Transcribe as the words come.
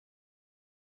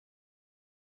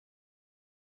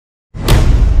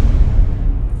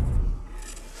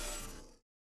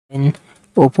In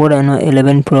Oppo Reno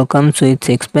 11 Pro comes with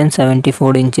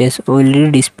 6.74 inches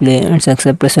OLED display and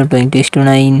success ratio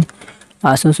 20:9.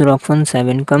 Asus ROG Phone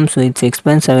 7 comes with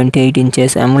 6.78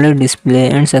 inches AMOLED display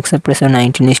and success ratio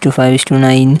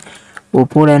 19:5:9.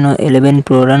 Oppo Reno 11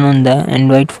 Pro run on the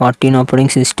Android 14 operating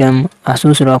system.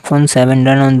 Asus ROG Phone 7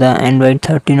 run on the Android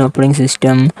 13 operating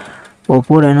system.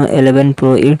 Oppo Reno 11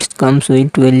 Pro it comes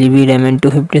with 12GB RAM and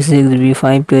 256GB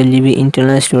 512GB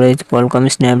internal storage, Qualcomm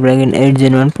Snapdragon 8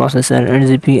 Gen 1 processor and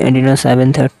GPU Adreno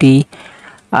 730.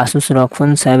 Asus ROG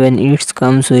Phone 7 it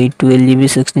comes with 12GB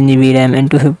 16GB RAM and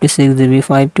 256GB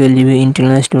 512GB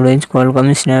internal storage,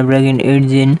 Qualcomm Snapdragon 8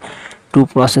 Gen 2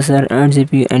 processor and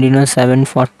GPU Adreno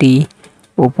 740.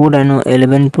 Oppo Reno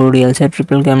 11 Pro real set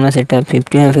triple camera setup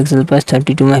 50MP plus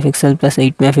 32MP plus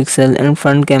 8MP and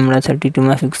front camera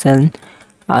 32MP.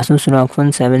 Asus ROG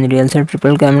Phone 7 real set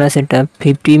triple camera setup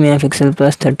 50MP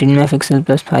plus 13MP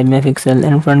plus 5MP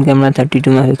and front camera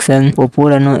 32MP. Oppo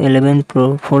Reno 11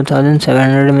 Pro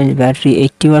 4700mAh battery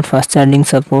 80W fast charging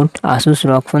support. Asus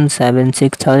ROG Phone 7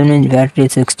 6000mAh battery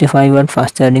 65W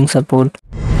fast charging support.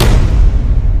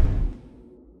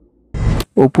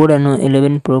 Oppo Reno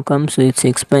 11 Pro comes with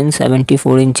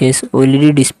 6.74 inches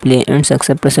OLED display and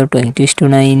success ratio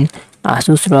 20:9.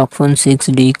 Asus ROG Phone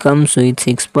 6D comes with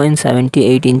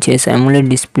 6.78 inches AMOLED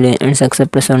display and success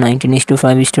ratio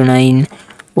 19:5:9.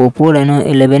 Oppo Reno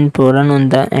 11 Pro run on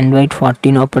the Android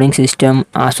 14 operating system.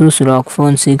 Asus ROG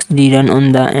Phone 6D run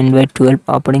on the Android 12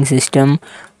 operating system.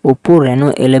 Oppo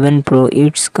Reno 11 Pro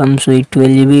it comes with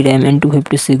 12GB RAM and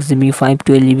 256GB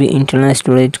 512GB internal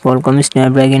storage, Qualcomm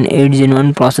Snapdragon 8 Gen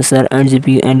 1 processor and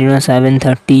GPU Adreno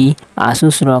 730.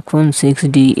 Asus ROG Phone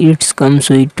 6D it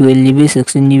comes with 12GB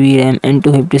 16GB RAM and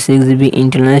 256GB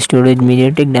internal storage,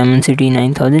 MediaTek Dimensity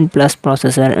 9000 Plus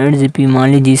processor and GPU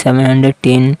Mali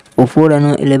G710. Oppo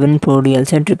Reno 11 Pro real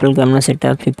set triple camera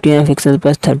setup 50MP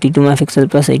plus 32MP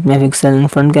plus 8MP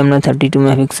and front camera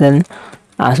 32MP.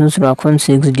 Asus ROG Phone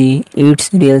 6D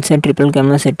its real set triple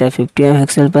camera setup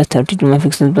 50MP plus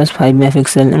 32MP plus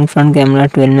 5MP and front camera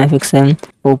 12MP.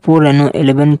 Oppo Reno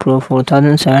 11 Pro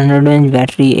 4700mAh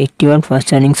battery 80W fast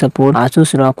charging support.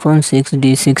 Asus ROG Phone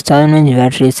 6D 6000mAh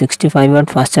battery 65W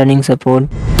fast charging support.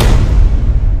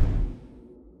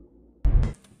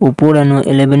 Oppo Reno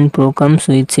 11 Pro comes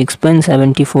with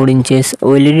 6.74 inches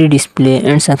OLED display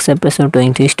and success ratio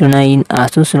 20:9.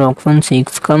 Asus ROG Phone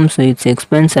 6 comes with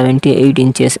 6.78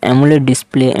 inches AMOLED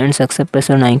display and success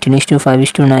ratio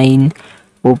 19:5:9.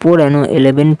 Oppo Reno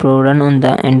 11 Pro run on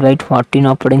the Android 14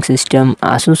 operating system.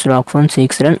 Asus ROG Phone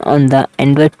 6 run on the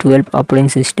Android 12 operating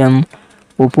system.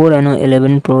 Oppo Reno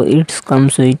 11 Pro it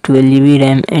comes with 12GB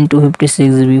RAM and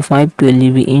 256GB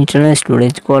 512GB internal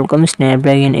storage, Qualcomm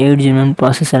Snapdragon 8 Gen 1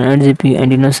 processor and GPU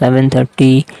Adreno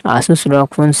 730. Asus ROG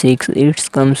Phone 6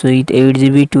 it comes with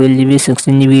 8GB 12GB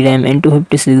 16GB RAM and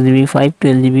 256GB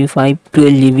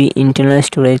 512GB internal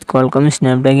storage, Qualcomm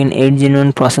Snapdragon 8 Gen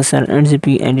 1 processor and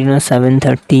GPU Adreno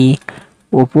 730.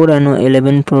 Oppo Reno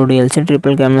 11 Pro real set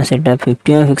triple camera setup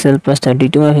 50MP plus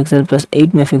 32MP plus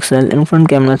 8MP and front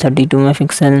camera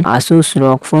 32MP. Asus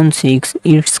ROG Phone 6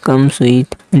 it comes with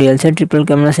real set triple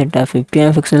camera setup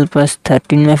 50MP plus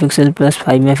 13MP plus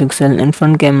 5MP and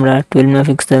front camera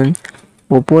 12MP.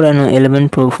 Oppo Reno 11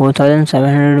 Pro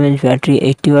 4700mAh battery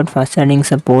 80W fast charging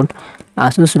support.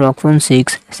 Asus ROG Phone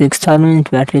 6 6000mAh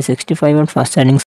battery 65W fast charging